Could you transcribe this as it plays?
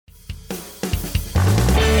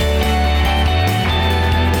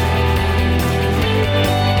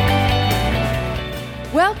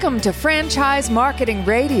Welcome to Franchise Marketing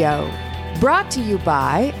Radio, brought to you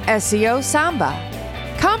by SEO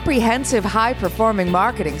Samba. Comprehensive high-performing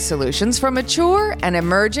marketing solutions for mature and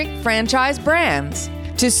emerging franchise brands.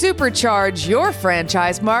 To supercharge your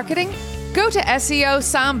franchise marketing, go to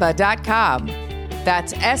SEOSamba.com.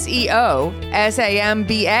 That's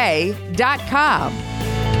SEOSAMBA.com.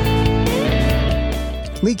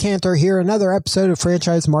 Lee Cantor here, another episode of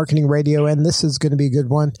Franchise Marketing Radio, and this is going to be a good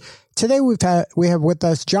one. Today we have with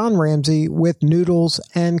us John Ramsey with Noodles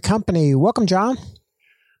and Company. Welcome, John.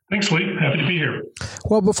 Thanks, Lee. Happy to be here.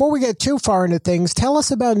 Well, before we get too far into things, tell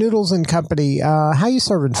us about Noodles and Company. How you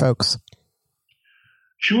serving folks?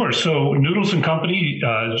 Sure. So Noodles and Company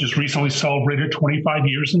just recently celebrated 25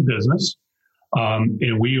 years in business,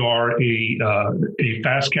 and we are a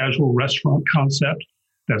fast casual restaurant concept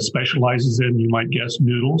that specializes in, you might guess,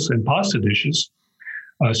 noodles and pasta dishes.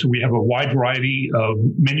 So we have a wide variety of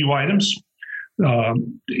menu items,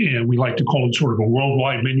 and we like to call it sort of a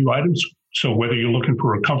worldwide menu items. So whether you're looking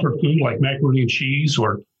for a comfort food like macaroni and cheese,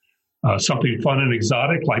 or something fun and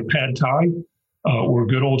exotic like pad thai, or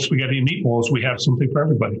good old spaghetti and meatballs, we have something for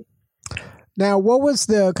everybody. Now, what was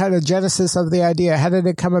the kind of genesis of the idea? How did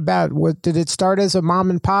it come about? Did it start as a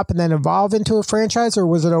mom and pop and then evolve into a franchise, or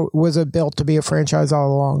was it built to be a franchise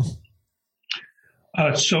all along?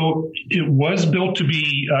 So it was built to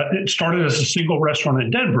be, it started as a single restaurant in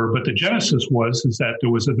Denver, but the genesis was that there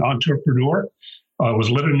was an entrepreneur, was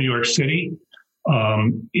living in New York City,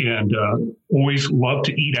 and always loved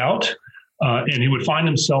to eat out. And he would find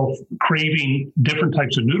himself craving different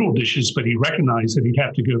types of noodle dishes, but he recognized that he'd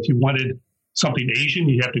have to go, if you wanted something Asian,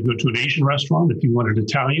 you'd have to go to an Asian restaurant. If you wanted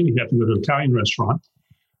Italian, you'd have to go to an Italian restaurant.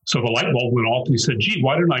 So the light bulb went off and he said, gee,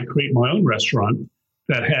 why don't I create my own restaurant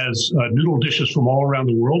that has noodle dishes from all around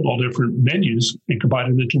the world, all different menus, and combine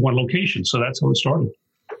them into one location? So that's how it started.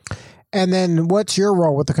 And then what's your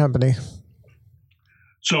role with the company?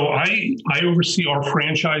 So I oversee our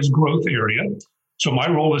franchise growth area. So my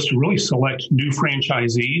role is to really select new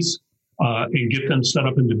franchisees and get them set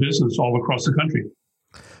up into business all across the country.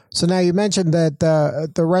 So now you mentioned that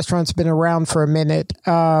the restaurant's been around for a minute.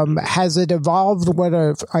 Has it evolved what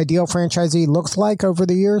an ideal franchisee looks like over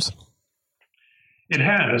the years? It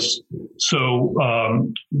has. So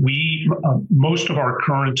most of our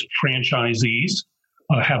current franchisees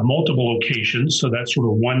have multiple locations. So that's sort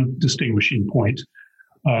of one distinguishing point.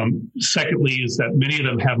 Secondly, is that many of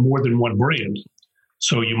them have more than one brand.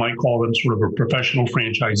 So you might call them sort of a professional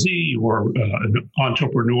franchisee or an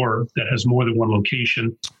entrepreneur that has more than one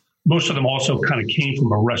location. Most of them also kind of came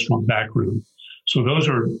from a restaurant background. So those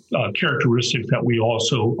are characteristics that we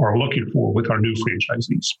also are looking for with our new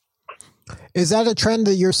franchisees. Is that a trend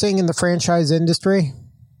that you're seeing in the franchise industry?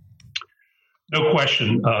 No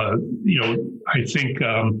question. I think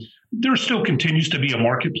there still continues to be a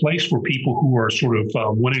marketplace for people who are sort of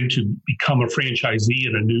wanting to become a franchisee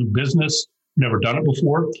in a new business, never done it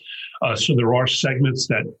before. So there are segments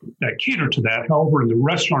that cater to that. However, in the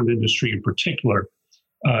restaurant industry in particular,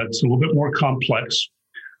 it's a little bit more complex.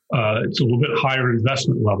 It's a little bit higher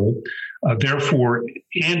investment level. Therefore,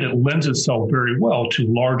 and it lends itself very well to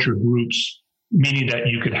larger groups, meaning that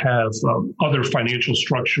you could have other financial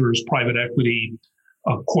structures, private equity,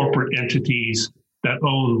 corporate entities that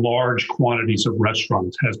own large quantities of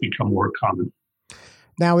restaurants has become more common.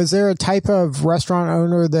 Now, is there a type of restaurant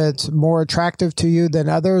owner that's more attractive to you than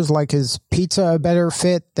others? Like, is pizza a better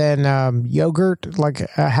fit than yogurt? Like,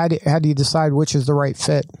 how do you decide which is the right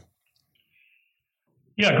fit?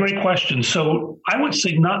 Yeah, great question. So I would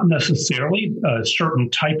say not necessarily a certain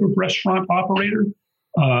type of restaurant operator.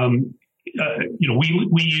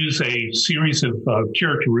 We use a series of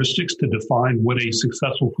characteristics to define what a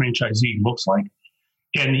successful franchisee looks like.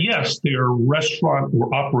 And yes, their restaurant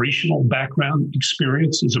or operational background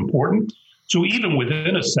experience is important. So even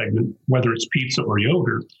within a segment, whether it's pizza or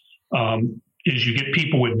yogurt, is you get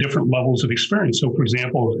people with different levels of experience. So for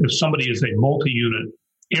example, if somebody is a multi-unit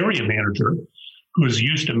area manager who is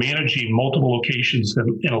used to managing multiple locations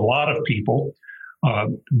and a lot of people,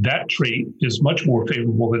 that trait is much more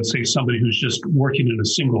favorable than, say, somebody who's just working in a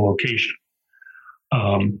single location.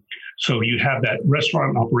 So you have that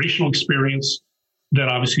restaurant operational experience. Then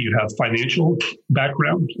obviously you have financial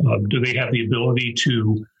background. Do they have the ability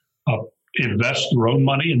to invest their own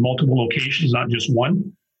money in multiple locations, not just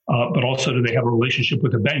one? But also, do they have a relationship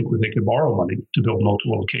with a bank where they could borrow money to build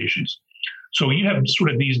multiple locations? So you have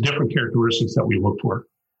sort of these different characteristics that we look for.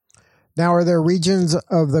 Now, are there regions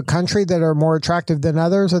of the country that are more attractive than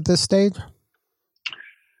others at this stage?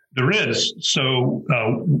 There is. So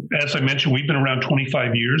as I mentioned, we've been around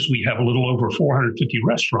 25 years. We have a little over 450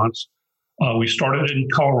 restaurants. We started in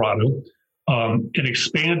Colorado. and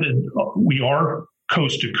expanded. We are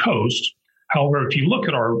coast to coast. However, if you look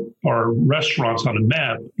at our restaurants on a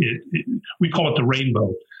map, we call it the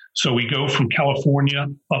rainbow. So we go from California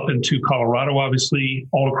up into Colorado, obviously,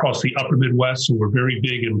 all across the upper Midwest. So we're very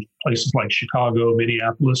big in places like Chicago,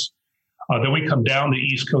 Minneapolis. Then we come down the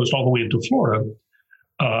East Coast all the way into Florida.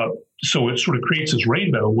 So it sort of creates this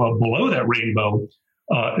rainbow. Well, below that rainbow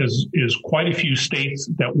is quite a few states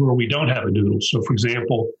where we don't have a noodle. So, for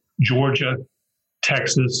example, Georgia,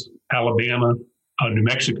 Texas, Alabama, New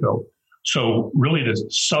Mexico. So really the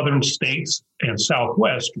southern states and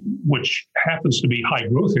Southwest, which happens to be high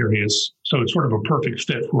growth areas. So it's sort of a perfect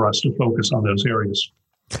fit for us to focus on those areas.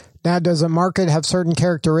 Now, does a market have certain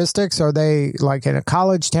characteristics? Are they like in a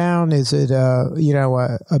college town? Is it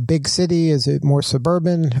a big city? Is it more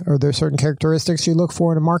suburban? Are there certain characteristics you look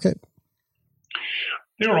for in a market?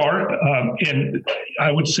 There are, and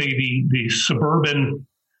I would say the suburban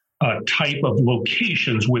type of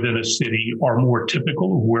locations within a city are more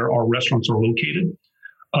typical of where our restaurants are located.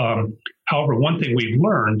 However, one thing we've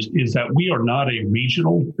learned is that we are not a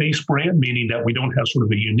regional-based brand, meaning that we don't have sort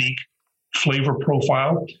of a unique flavor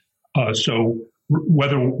profile. So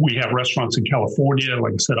whether we have restaurants in California,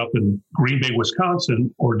 like I said, up in Green Bay,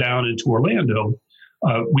 Wisconsin, or down into Orlando,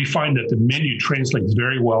 we find that the menu translates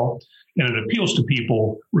very well, and it appeals to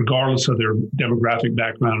people regardless of their demographic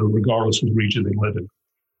background or regardless of the region they live in.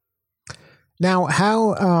 Now,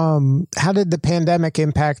 how did the pandemic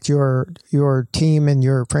impact your team and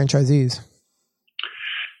your franchisees?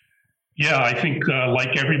 Yeah, I think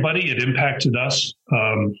like everybody, it impacted us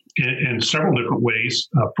in several different ways.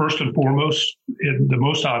 First and foremost, the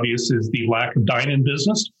most obvious is the lack of dine-in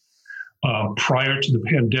business. Prior to the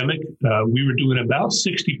pandemic, we were doing about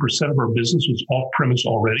 60% of our business was off-premise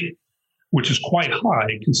already, which is quite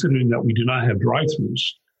high considering that we do not have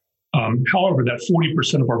drive-thrus. However, that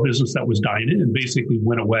 40% of our business that was dine-in basically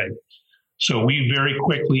went away. So we very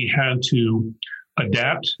quickly had to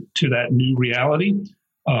adapt to that new reality.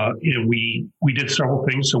 And we did several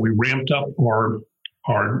things. So we ramped up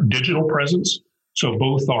our digital presence. So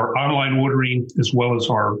both our online ordering as well as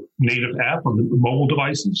our native app on the mobile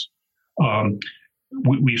devices.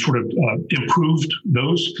 We sort of improved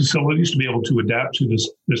those facilities to be able to adapt to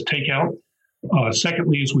this takeout.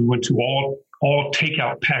 Secondly, is we went to all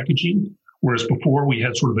takeout packaging, whereas before we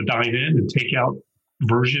had sort of a dine-in and takeout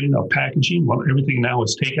version of packaging. Well, everything now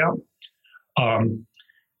is takeout.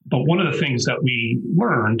 But one of the things that we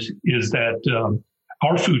learned is that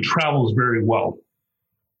our food travels very well.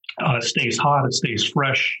 It stays hot, it stays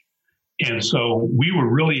fresh. And so we were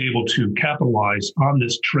really able to capitalize on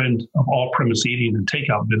this trend of off-premise eating and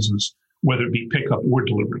takeout business, whether it be pickup or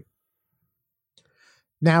delivery.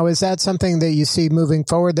 Now, is that something that you see moving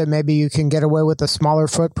forward, that maybe you can get away with a smaller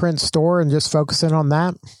footprint store and just focus in on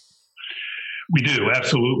that? We do,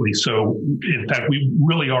 absolutely. So, in fact, we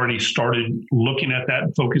really already started looking at that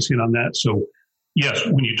and focusing on that. So, yes,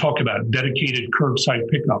 when you talk about dedicated curbside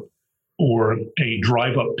pickup or a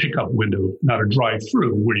drive-up pickup window, not a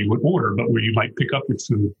drive-through where you would order, but where you might pick up your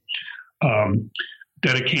food,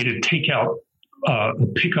 dedicated takeout, a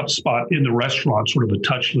pickup spot in the restaurant, sort of a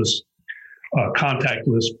touchless,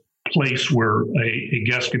 contactless place where a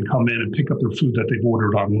guest can come in and pick up their food that they've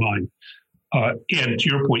ordered online. And to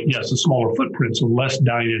your point, yes, a smaller footprint, so less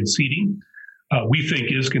dine-in seating, we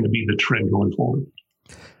think is going to be the trend going forward.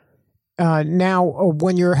 Now,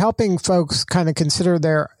 when you're helping folks kind of consider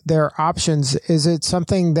their options, is it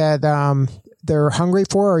something that they're hungry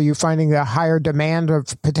for? Are you finding a higher demand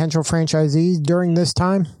of potential franchisees during this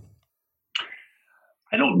time?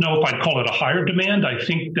 I don't know if I'd call it a higher demand. I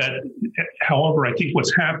think that, however, I think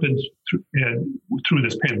what's happened through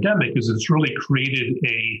this pandemic is it's really created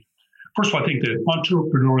first of all, I think the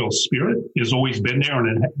entrepreneurial spirit has always been there,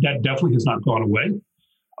 and that definitely has not gone away.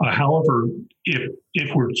 However,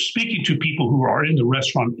 if we're speaking to people who are in the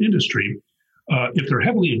restaurant industry, if they're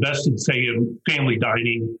heavily invested, say, in family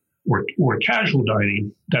dining or casual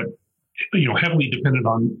dining, that heavily dependent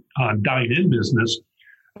on dine-in business,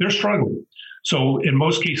 they're struggling. So in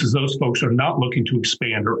most cases, those folks are not looking to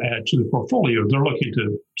expand or add to the portfolio. They're looking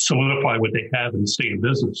to solidify what they have and stay in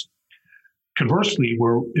business. Conversely,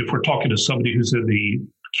 if we're talking to somebody who's in the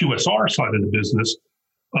QSR side of the business,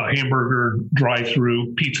 hamburger,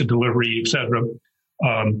 drive-through, pizza delivery, et cetera,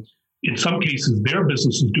 in some cases, their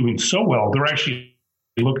business is doing so well, they're actually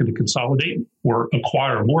looking to consolidate or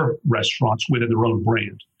acquire more restaurants within their own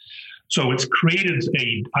brand. So it's created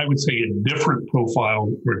I would say, a different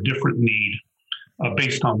profile or a different need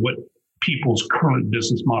based on what people's current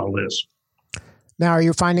business model is. Now, are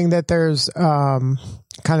you finding that there's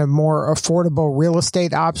kind of more affordable real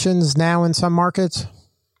estate options now in some markets?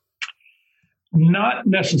 Not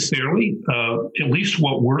necessarily. At least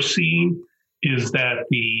what we're seeing is that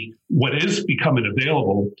what is becoming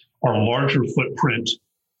available are larger footprint.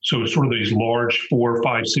 So sort of these large 4,000,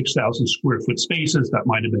 5,000, 6,000 square foot spaces that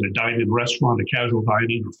might have been a dine-in restaurant, a casual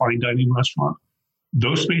dining or fine dining restaurant.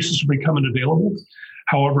 Those spaces are becoming available.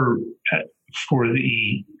 However, for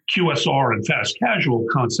the QSR and fast casual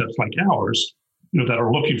concepts like ours, that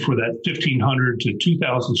are looking for that 1,500 to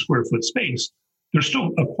 2,000 square foot space, there's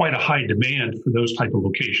still quite a high demand for those type of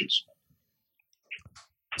locations.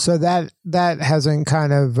 So that hasn't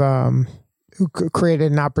kind of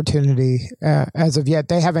created an opportunity as of yet.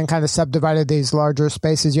 They haven't kind of subdivided these larger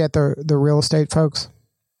spaces yet, the real estate folks?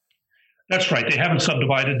 That's right. They haven't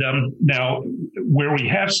subdivided them. Now, where we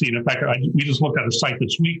have seen, in fact, we just looked at a site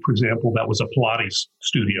this week, for example, that was a Pilates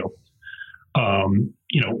studio.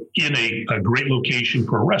 In a great location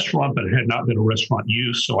for a restaurant, but it had not been a restaurant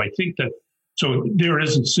use. So I think so there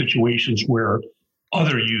isn't situations where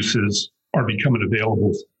other uses are becoming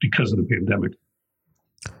available because of the pandemic.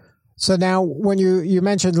 So now when you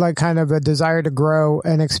mentioned like kind of a desire to grow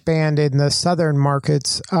and expand in the southern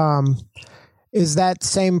markets, is that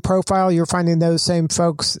same profile? You're finding those same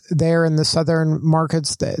folks there in the southern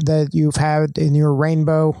markets that you've had in your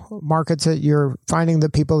rainbow markets, that you're finding the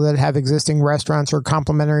people that have existing restaurants or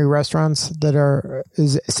complementary restaurants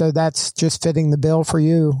so that's just fitting the bill for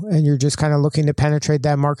you and you're just kind of looking to penetrate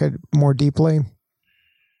that market more deeply?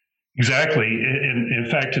 Exactly. In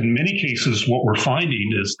fact, in many cases, what we're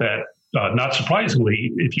finding is that, not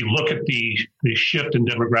surprisingly, if you look at the shift in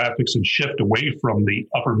demographics and shift away from the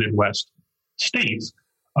upper Midwest states,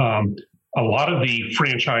 a lot of the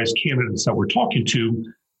franchise candidates that we're talking to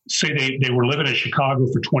say they were living in Chicago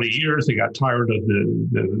for 20 years. They got tired of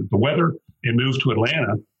the weather and moved to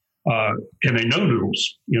Atlanta. And they know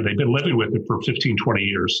Noodles. They've been living with it for 15, 20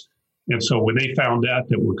 years. And so when they found out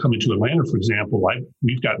that we're coming to Atlanta, for example,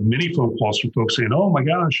 we've got many phone calls from folks saying, "Oh my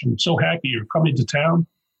gosh, I'm so happy you're coming to town.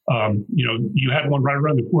 You had one right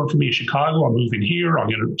around the corner for me in Chicago. I'm moving here. I'm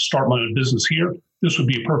going to start my own business here. This would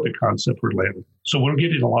be a perfect concept for Atlanta." So we're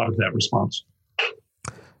getting a lot of that response.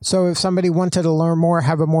 So if somebody wanted to learn more,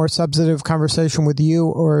 have a more substantive conversation with you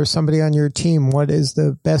or somebody on your team, what is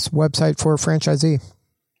the best website for a franchisee?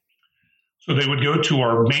 So they would go to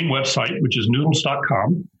our main website, which is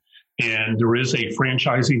noodles.com. And there is a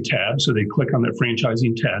franchising tab. So they click on that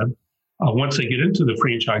franchising tab. Once they get into the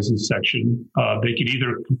franchising section, they can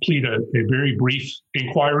either complete a very brief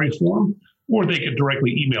inquiry form, or they could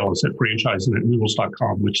directly email us at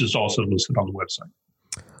franchising@noodles.com, which is also listed on the website.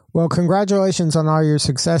 Well, congratulations on all your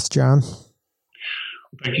success, John.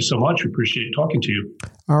 Thank you so much. We appreciate talking to you.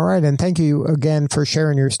 All right. And thank you again for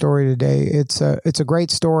sharing your story today. It's a great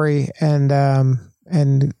story, and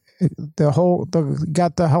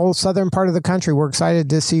got the whole southern part of the country. We're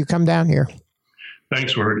excited to see you come down here.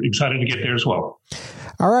 Thanks. We're excited to get there as well.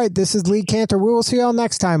 All right. This is Lee Cantor. We will see you all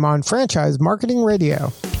next time on Franchise Marketing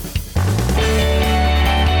Radio.